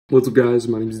What's up guys,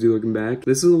 my name is D. Looking back.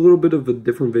 This is a little bit of a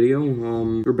different video.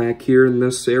 We're back here in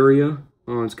this area.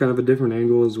 It's kind of a different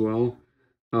angle as well.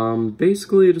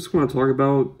 Basically I just want to talk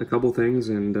about a couple things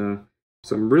and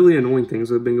some really annoying things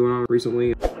that have been going on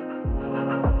recently.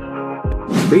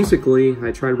 Basically,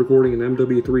 I tried recording an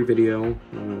MW3 video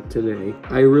today.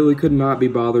 I really could not be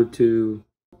bothered to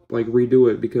redo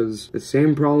it because the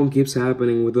same problem keeps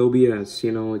happening with OBS.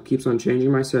 You know, it keeps on changing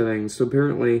my settings. So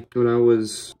apparently when I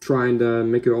was trying to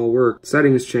make it all work,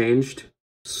 settings changed.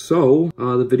 So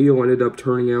the video ended up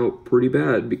turning out pretty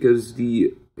bad because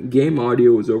the game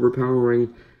audio was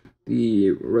overpowering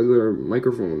the regular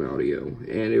microphone audio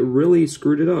and it really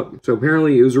screwed it up. So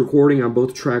apparently it was recording on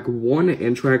both track 1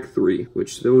 and track 3,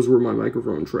 which those were my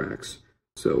microphone tracks.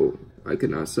 So I could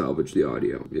not salvage the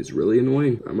audio. It's really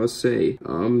annoying, I must say.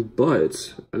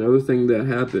 But another thing that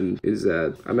happened is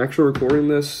that I'm actually recording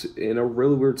this in a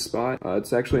really weird spot.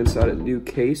 It's actually inside a new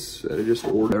case that I just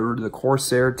ordered, the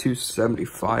Corsair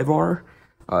 275R.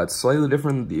 It's slightly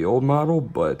different than the old model,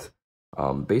 but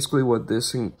basically what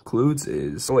this includes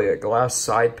is really a glass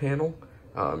side panel.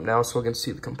 Now so I can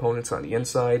see the components on the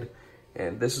inside.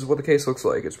 And this is what the case looks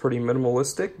like. It's pretty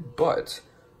minimalistic, but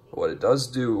what it does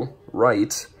do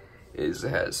right is it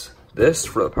has this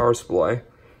for the power supply,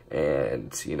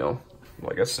 and, you know,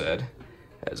 like I said,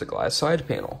 it has a glass side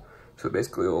panel. So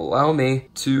basically it will allow me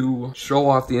to show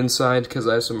off the inside because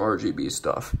I have some RGB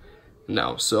stuff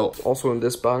now. So also in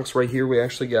this box right here, we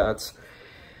actually got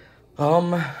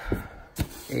another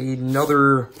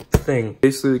thing.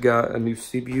 Basically we got a new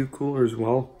CPU cooler as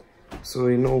well. So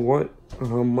you know what?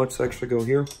 Let's actually go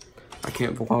here. I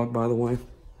can't vlog, by the way.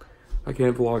 I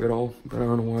can't vlog at all, but I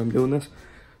don't know why I'm doing this.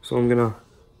 So I'm gonna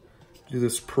do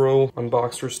this pro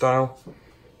unboxer style.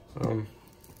 I'm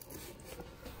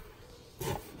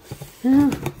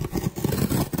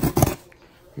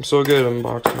so good at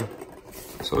unboxing.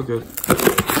 So good.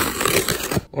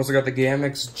 Also got the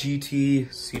Gamex GT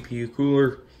CPU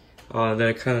cooler that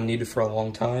I kind of needed for a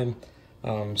long time.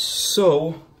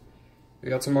 So we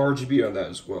got some RGB on that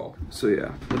as well. So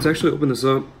yeah, let's actually open this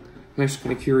up. I'm actually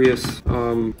kind of curious.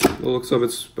 It looks like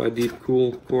it's by Deep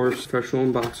Cool, of course. Professional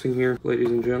unboxing here, ladies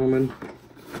and gentlemen.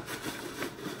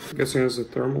 I'm guessing it's a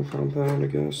thermal compound, I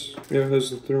guess. Yeah, it has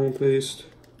the thermal paste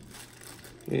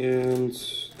and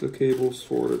the cables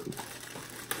for it.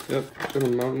 Yep, got a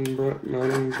mounting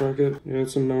bracket. Yeah,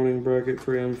 it's a mounting bracket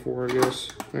for M4, I guess.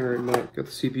 Alright, got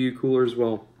the CPU cooler as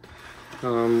well.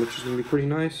 Which is gonna be pretty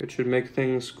nice. It should make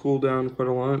things cool down quite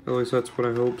a lot. At least that's what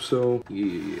I hope. So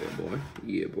yeah, boy,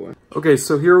 yeah, boy. Okay,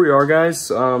 so here we are, guys.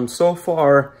 So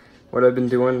far, what I've been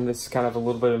doing, this is kind of a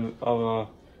little bit of a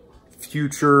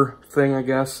future thing, I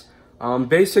guess.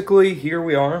 Basically, here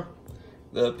we are.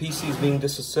 The PC is being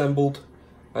disassembled.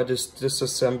 I just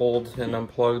disassembled and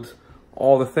unplugged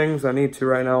all the things I need to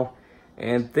right now,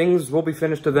 and things will be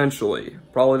finished eventually.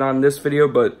 Probably not in this video,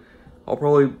 but I'll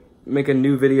probably make a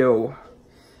new video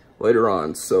later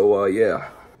on. So yeah,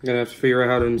 I'm gonna have to figure out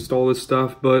how to install this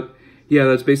stuff, but yeah,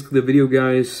 that's basically the video,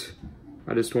 guys.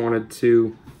 I just wanted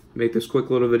to make this quick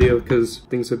little video because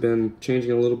things have been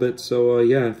changing a little bit. So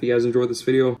yeah, if you guys enjoyed this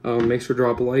video, make sure to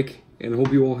drop a like, and I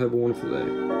hope you all have a wonderful day.